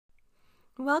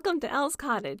Welcome to Elle's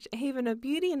Cottage, a haven of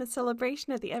beauty and a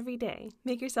celebration of the everyday.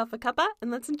 Make yourself a cuppa and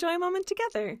let's enjoy a moment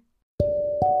together.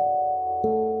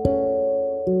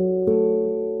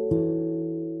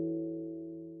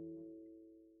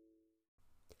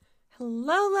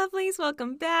 Hello, lovelies.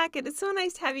 Welcome back. It is so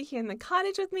nice to have you here in the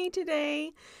cottage with me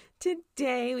today.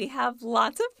 Today we have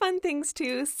lots of fun things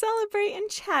to celebrate and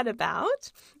chat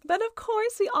about. But of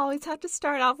course, we always have to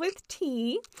start off with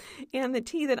tea. And the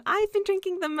tea that I've been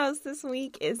drinking the most this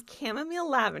week is chamomile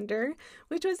lavender,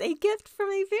 which was a gift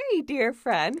from a very dear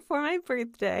friend for my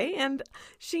birthday. And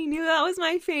she knew that was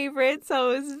my favorite, so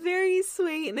it was very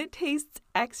sweet and it tastes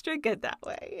extra good that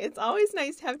way. It's always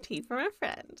nice to have tea from a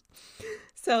friend.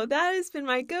 So that has been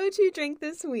my go-to drink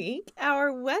this week.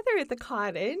 Our weather at the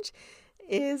cottage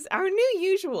is our new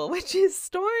usual, which is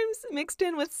storms mixed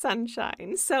in with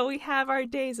sunshine. So we have our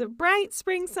days of bright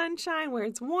spring sunshine where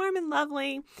it's warm and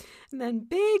lovely, and then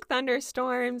big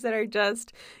thunderstorms that are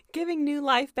just giving new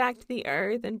life back to the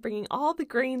earth and bringing all the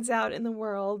greens out in the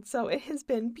world. So it has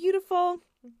been beautiful.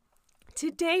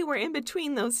 Today we're in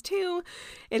between those two.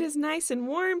 It is nice and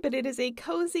warm, but it is a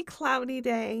cozy, cloudy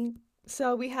day.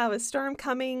 So we have a storm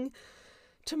coming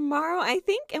tomorrow, I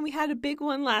think, and we had a big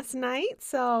one last night,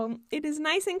 so it is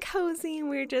nice and cozy, and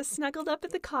we're just snuggled up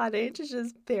at the cottage, which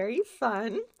is very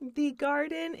fun. The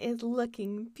garden is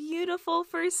looking beautiful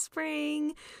for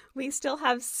spring. We still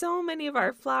have so many of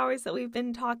our flowers that we've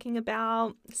been talking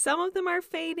about. Some of them are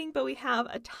fading, but we have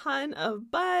a ton of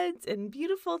buds and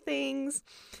beautiful things.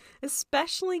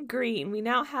 Especially green. We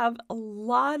now have a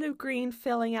lot of green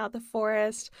filling out the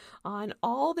forest on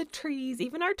all the trees,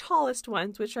 even our tallest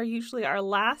ones, which are usually our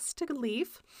last to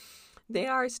leaf. They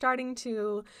are starting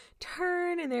to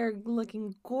turn and they're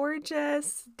looking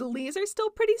gorgeous. The leaves are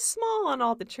still pretty small on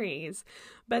all the trees,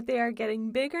 but they are getting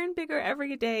bigger and bigger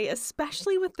every day,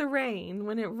 especially with the rain.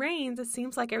 When it rains, it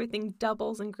seems like everything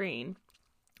doubles in green.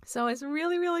 So it's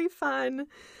really, really fun.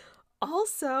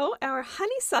 Also, our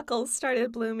honeysuckles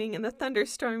started blooming in the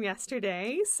thunderstorm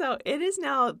yesterday, so it is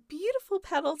now beautiful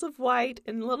petals of white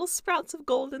and little sprouts of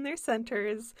gold in their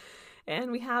centers.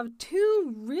 And we have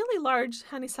two really large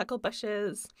honeysuckle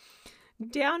bushes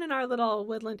down in our little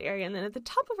woodland area. And then at the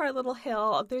top of our little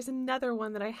hill, there's another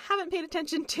one that I haven't paid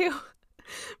attention to.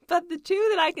 But the two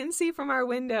that I can see from our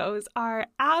windows are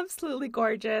absolutely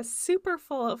gorgeous, super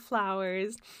full of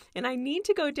flowers. And I need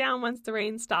to go down once the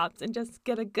rain stops and just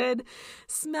get a good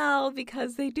smell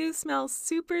because they do smell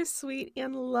super sweet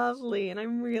and lovely. And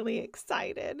I'm really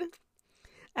excited.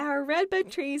 Our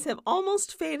redbud trees have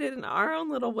almost faded in our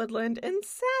own little woodland. And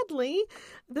sadly,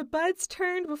 the buds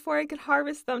turned before I could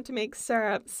harvest them to make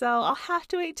syrup. So I'll have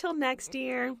to wait till next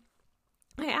year.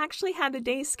 I actually had a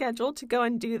day scheduled to go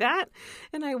and do that,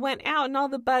 and I went out and all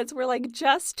the buds were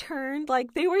just turned,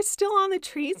 they were still on the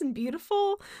trees and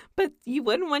beautiful, but you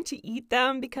wouldn't want to eat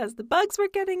them because the bugs were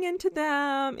getting into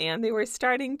them and they were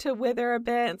starting to wither a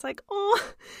bit. It's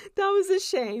oh, that was a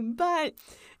shame, but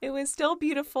it was still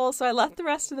beautiful, so I left the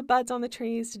rest of the buds on the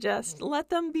trees to just let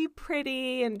them be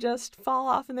pretty and just fall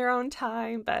off in their own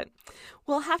time, but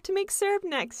we'll have to make syrup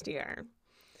next year.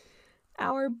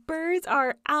 Our birds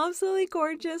are absolutely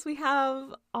gorgeous. We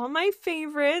have all my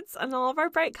favorites and all of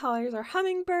our bright colors. Our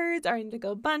hummingbirds, our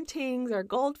indigo buntings, our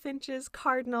goldfinches,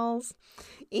 cardinals.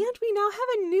 And we now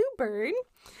have a new bird.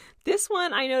 This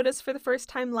one I noticed for the first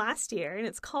time last year, and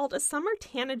it's called a summer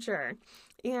tanager.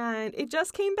 And it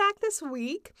just came back this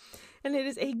week, and it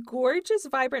is a gorgeous,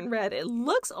 vibrant red. It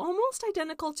looks almost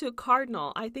identical to a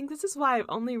cardinal. I think this is why I've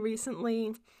only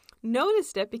recently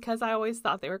noticed it, because I always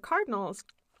thought they were cardinals.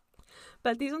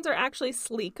 But these ones are actually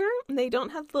sleeker, and they don't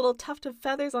have the little tuft of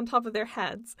feathers on top of their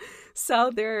heads.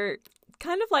 So they're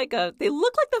kind of they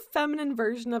look like the feminine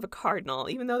version of a cardinal,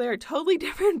 even though they're a totally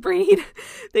different breed.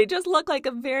 They just look like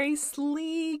a very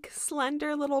sleek,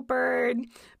 slender little bird,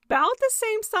 about the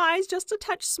same size, just a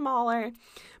touch smaller,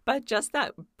 but just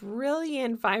that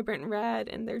brilliant, vibrant red,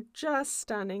 and they're just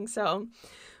stunning. So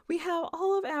we have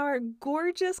all of our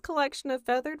gorgeous collection of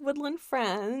feathered woodland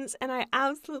friends, and I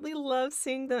absolutely love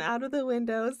seeing them out of the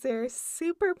windows. They're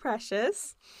super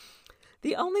precious.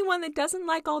 The only one that doesn't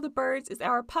like all the birds is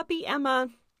our puppy, Emma.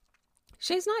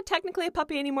 She's not technically a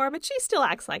puppy anymore, but she still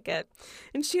acts like it.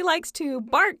 And she likes to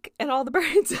bark at all the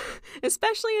birds,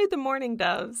 especially at the mourning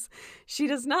doves. She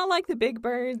does not like the big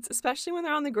birds, especially when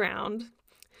they're on the ground.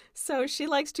 So she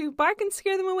likes to bark and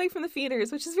scare them away from the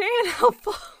feeders, which is very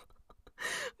unhelpful.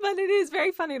 But it is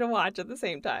very funny to watch at the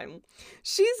same time.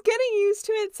 She's getting used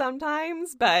to it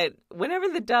sometimes, but whenever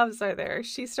the doves are there,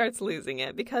 she starts losing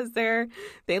it because they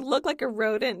look like a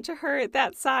rodent to her at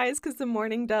that size because the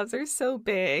mourning doves are so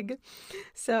big.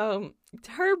 So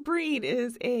her breed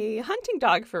is a hunting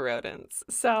dog for rodents.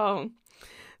 So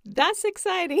that's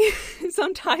exciting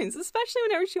sometimes, especially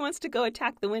whenever she wants to go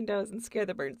attack the windows and scare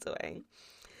the birds away.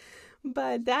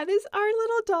 But that is our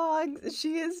little dog.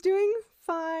 She is doing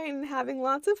fine, having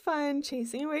lots of fun,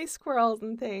 chasing away squirrels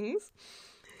and things.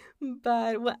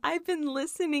 But what I've been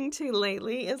listening to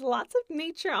lately is lots of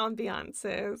nature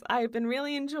ambiances. I've been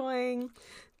really enjoying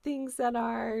things that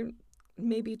are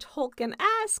maybe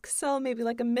Tolkien-esque, so maybe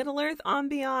like a Middle-earth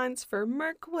ambiance for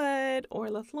Mirkwood or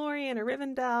Lothlorien or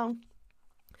Rivendell.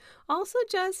 Also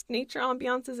just nature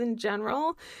ambiances in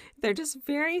general. They're just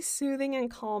very soothing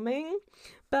and calming.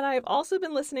 But I've also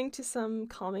been listening to some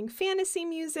calming fantasy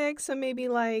music, so maybe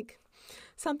like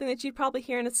something that you'd probably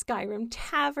hear in a Skyrim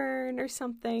tavern or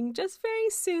something. Just very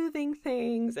soothing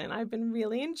things, and I've been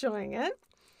really enjoying it.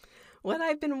 What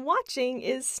I've been watching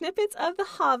is snippets of The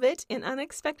Hobbit: An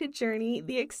Unexpected Journey,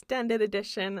 the extended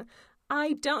edition.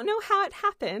 I don't know how it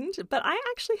happened, but I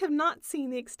actually have not seen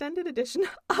the extended edition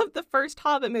of the first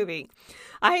Hobbit movie.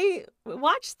 I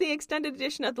watched the extended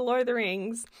edition of The Lord of the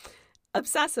Rings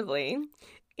obsessively,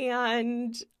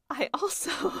 and I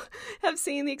also have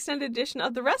seen the extended edition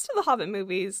of the rest of the Hobbit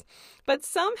movies, but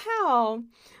somehow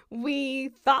we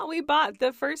thought we bought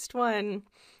the first one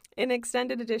in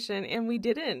extended edition and we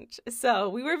didn't. So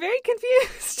we were very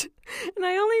confused and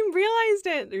I only realized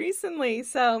it recently.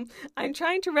 So I'm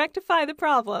trying to rectify the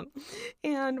problem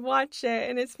and watch it,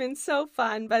 and it's been so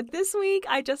fun. But this week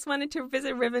I just wanted to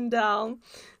visit Rivendell.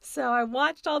 So I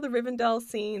watched all the Rivendell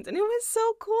scenes and it was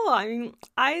so cool. I mean,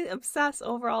 I obsess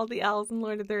over all the elves in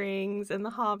Lord of the Rings and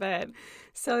The Hobbit.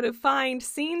 So to find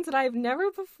scenes that I've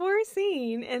never before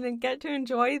seen and then get to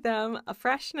enjoy them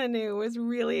fresh and anew was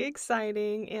really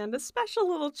exciting and a special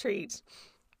little treat.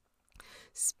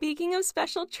 Speaking of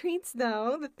special treats,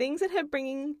 though, the things that have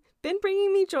been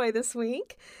bringing me joy this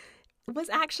week was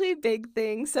actually a big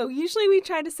thing. So usually we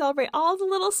try to celebrate all the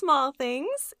little small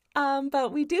things,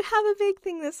 but we do have a big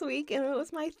thing this week, and it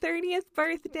was my 30th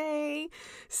birthday.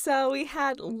 So we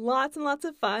had lots and lots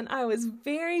of fun. I was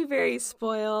very, very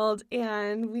spoiled,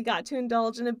 and we got to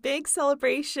indulge in a big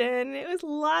celebration. It was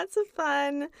lots of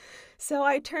fun. So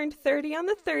I turned 30 on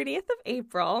the 30th of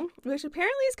April, which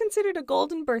apparently is considered a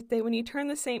golden birthday when you turn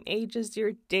the same age as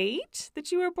your date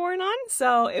that you were born on.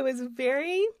 So it was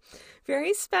very,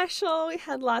 very special. We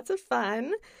had lots of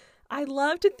fun. I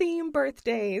love to theme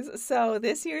birthdays. So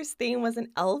this year's theme was an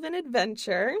elven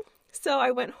adventure. So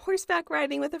I went horseback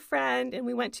riding with a friend, and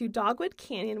we went to Dogwood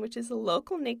Canyon, which is a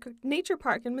local nature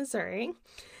park in Missouri.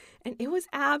 And it was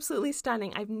absolutely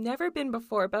stunning. I've never been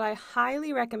before, but I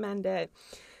highly recommend it.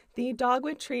 The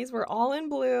dogwood trees were all in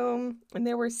bloom, and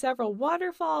there were several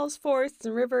waterfalls, forests,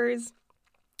 and rivers.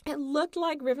 It looked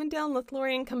like Rivendell and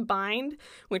Lothlorien combined,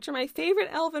 which are my favorite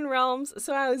elven realms,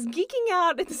 so I was geeking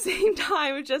out at the same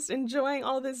time, just enjoying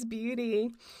all this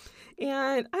beauty.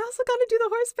 And I also got to do the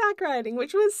horseback riding,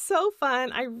 which was so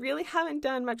fun. I really haven't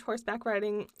done much horseback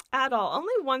riding at all,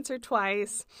 only once or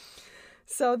twice.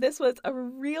 So this was a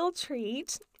real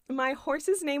treat. My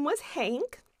horse's name was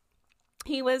Hank.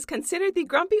 He was considered the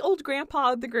grumpy old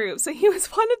grandpa of the group, so he was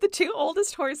one of the two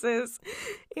oldest horses,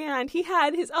 and he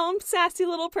had his own sassy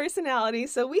little personality,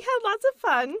 so we had lots of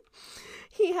fun.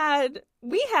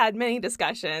 We had many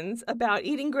discussions about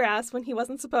eating grass when he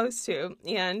wasn't supposed to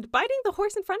and biting the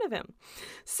horse in front of him.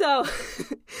 So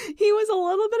he was a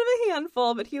little bit of a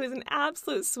handful, but he was an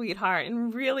absolute sweetheart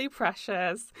and really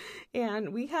precious.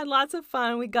 And we had lots of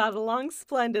fun. We got along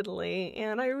splendidly.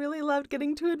 And I really loved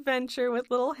getting to adventure with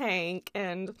little Hank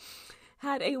and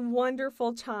had a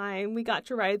wonderful time. We got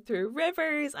to ride through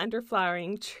rivers, under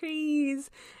flowering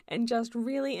trees, and just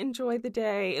really enjoyed the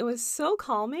day. It was so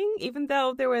calming, even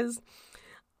though there was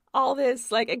all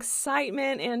this like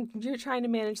excitement and you're trying to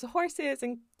manage the horses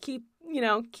and keep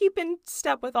in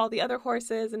step with all the other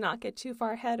horses and not get too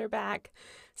far ahead or back.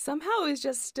 Somehow it was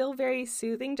just still very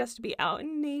soothing just to be out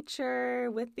in nature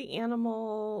with the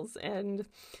animals, and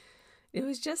it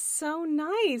was just so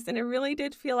nice, and it really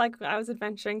did feel like I was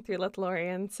adventuring through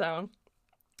Lothlorien, so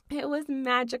it was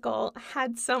magical.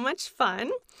 Had so much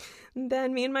fun.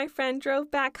 Then me and my friend drove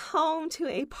back home to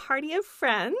a party of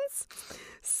friends.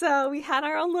 So we had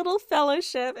our own little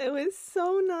fellowship. It was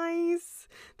so nice.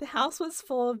 The house was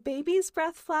full of baby's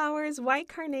breath flowers, white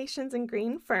carnations, and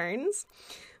green ferns.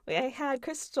 I had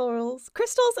crystals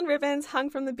and ribbons hung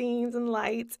from the beams and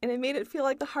lights, and it made it feel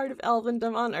like the heart of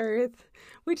elvendom on Earth,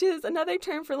 which is another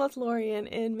term for Lothlorien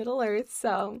in Middle-earth.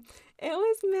 So it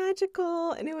was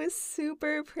magical, and it was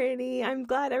super pretty. I'm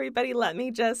glad everybody let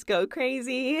me just go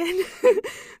crazy and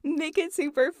make it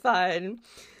super fun.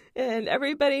 And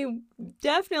everybody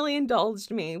definitely indulged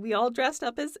me. We all dressed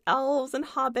up as elves and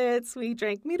hobbits. We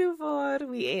drank miduvor,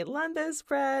 we ate landes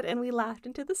bread, and we laughed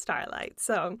into the starlight.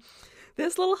 So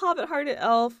this little hobbit-hearted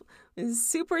elf is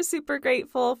super, super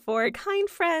grateful for kind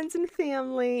friends and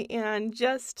family and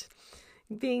just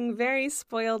being very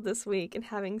spoiled this week and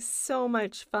having so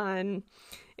much fun.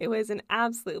 It was an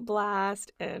absolute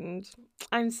blast, and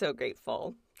I'm so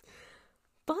grateful.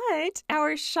 But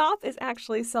our shop is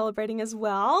actually celebrating as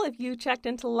well. If you checked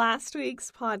into last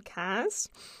week's podcast,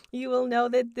 you will know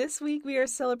that this week we are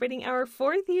celebrating our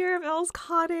 4th year of Elle's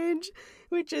Cottage,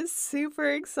 which is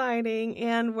super exciting.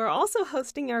 And we're also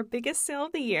hosting our biggest sale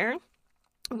of the year.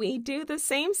 We do the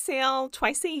same sale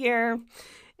twice a year,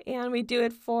 and we do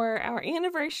it for our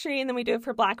anniversary, and then we do it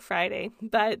for Black Friday.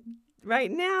 But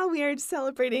right now we are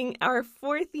celebrating our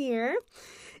 4th year.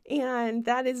 And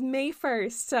that is May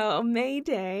 1st, so May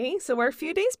Day. So we're a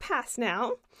few days past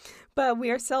now, but we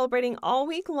are celebrating all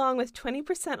week long with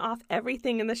 20% off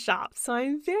everything in the shop. So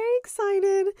I'm very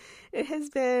excited. It has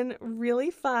been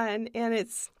really fun, and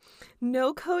it's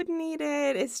no code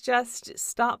needed. It's just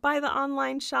stop by the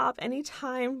online shop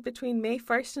anytime between May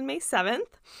 1st and May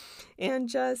 7th and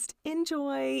just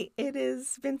enjoy. It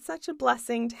has been such a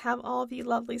blessing to have all of you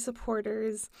lovely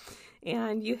supporters.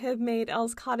 And you have made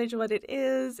Elle's Cottage what it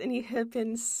is, and you have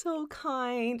been so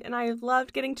kind, and I have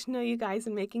loved getting to know you guys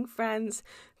and making friends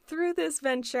through this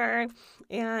venture,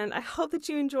 and I hope that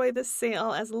you enjoy this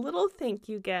sale as a little thank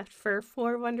you gift for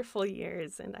 4 wonderful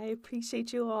years, and I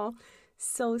appreciate you all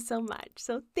so, so much.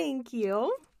 So thank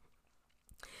you.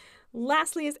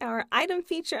 Lastly is our item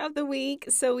feature of the week.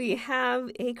 So we have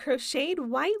a crocheted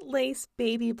white lace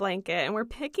baby blanket, and we're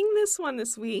picking this one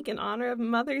this week in honor of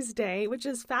Mother's Day, which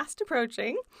is fast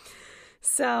approaching.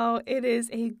 So it is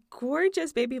a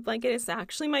gorgeous baby blanket. It's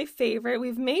actually my favorite.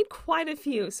 We've made quite a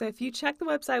few. So if you check the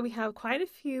website, we have quite a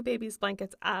few babies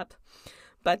blankets up.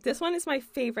 But this one is my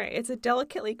favorite. It's a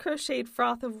delicately crocheted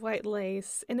froth of white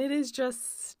lace, and it is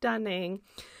just stunning.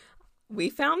 We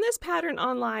found this pattern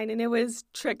online, and it was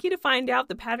tricky to find out.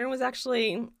 The pattern was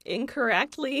actually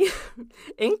incorrectly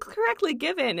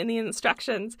given in the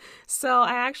instructions. So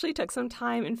I actually took some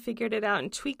time and figured it out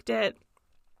and tweaked it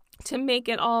to make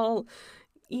it all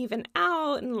even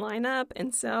out and line up.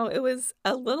 And so it was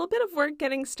a little bit of work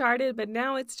getting started, but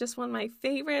now it's just one of my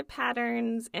favorite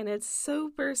patterns, and it's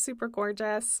super, super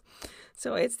gorgeous.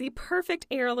 So it's the perfect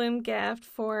heirloom gift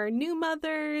for new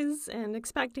mothers and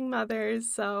expecting mothers.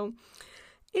 So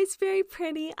it's very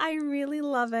pretty. I really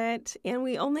love it. And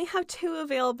we only have 2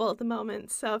 available at the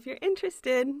moment. So if you're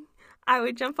interested, I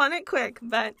would jump on it quick.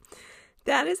 But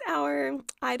that is our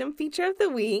item feature of the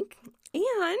week.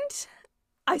 And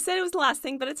I said it was the last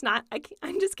thing, but it's not.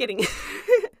 I'm just kidding.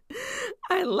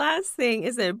 Our last thing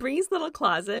is that Bree's Little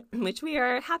Closet, which we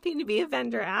are happy to be a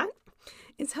vendor at,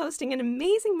 is hosting an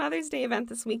amazing Mother's Day event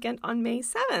this weekend on May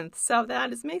 7th. So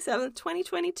that is May 7th,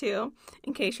 2022,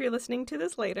 in case you're listening to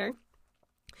this later.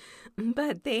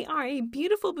 But they are a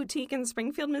beautiful boutique in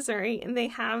Springfield, Missouri, and they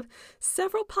have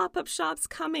several pop-up shops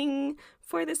coming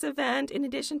for this event in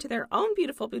addition to their own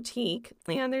beautiful boutique.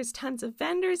 And there's tons of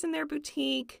vendors in their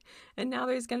boutique, and now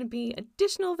there's going to be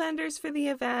additional vendors for the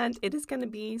event. It is going to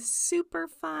be super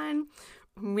fun,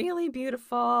 really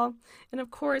beautiful. And of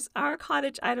course, our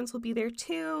cottage items will be there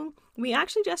too. We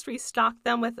actually just restocked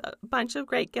them with a bunch of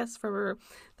great gifts for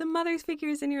the mother's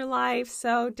figures in your life.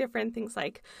 So different things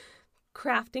like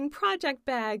crafting project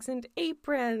bags and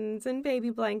aprons and baby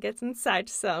blankets and such.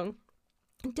 So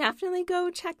definitely go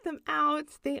check them out.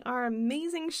 They are an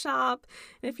amazing shop.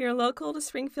 And if you're local to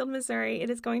Springfield, Missouri, it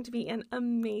is going to be an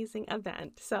amazing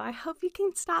event. So I hope you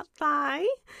can stop by.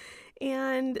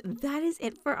 And that is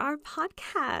it for our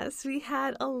podcast. We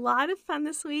had a lot of fun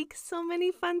this week, so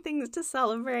many fun things to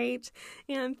celebrate.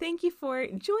 And thank you for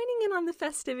joining in on the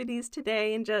festivities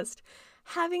today and just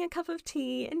having a cup of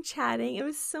tea and chatting. It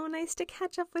was so nice to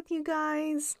catch up with you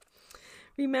guys.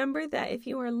 Remember that if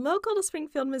you are local to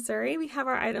Springfield, Missouri, we have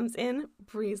our items in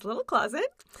Bree's Little Closet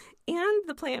and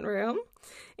the Plant Room.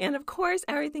 And of course,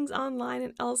 everything's online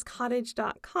at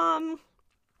ellscottage.com.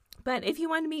 But if you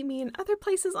want to meet me in other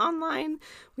places online,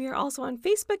 we are also on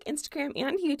Facebook, Instagram,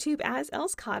 and YouTube as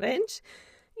Elle's Cottage.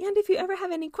 And if you ever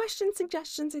have any questions,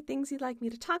 suggestions, or things you'd like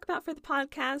me to talk about for the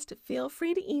podcast, feel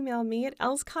free to email me at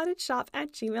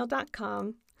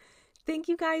ellscottageshop@gmail.com. Thank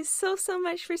you guys so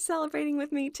much for celebrating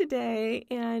with me today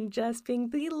and just being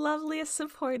the loveliest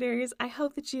supporters. I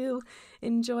hope that you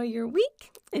enjoy your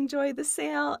week, enjoy the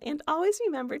sale, and always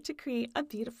remember to create a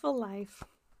beautiful life.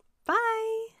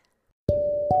 Bye!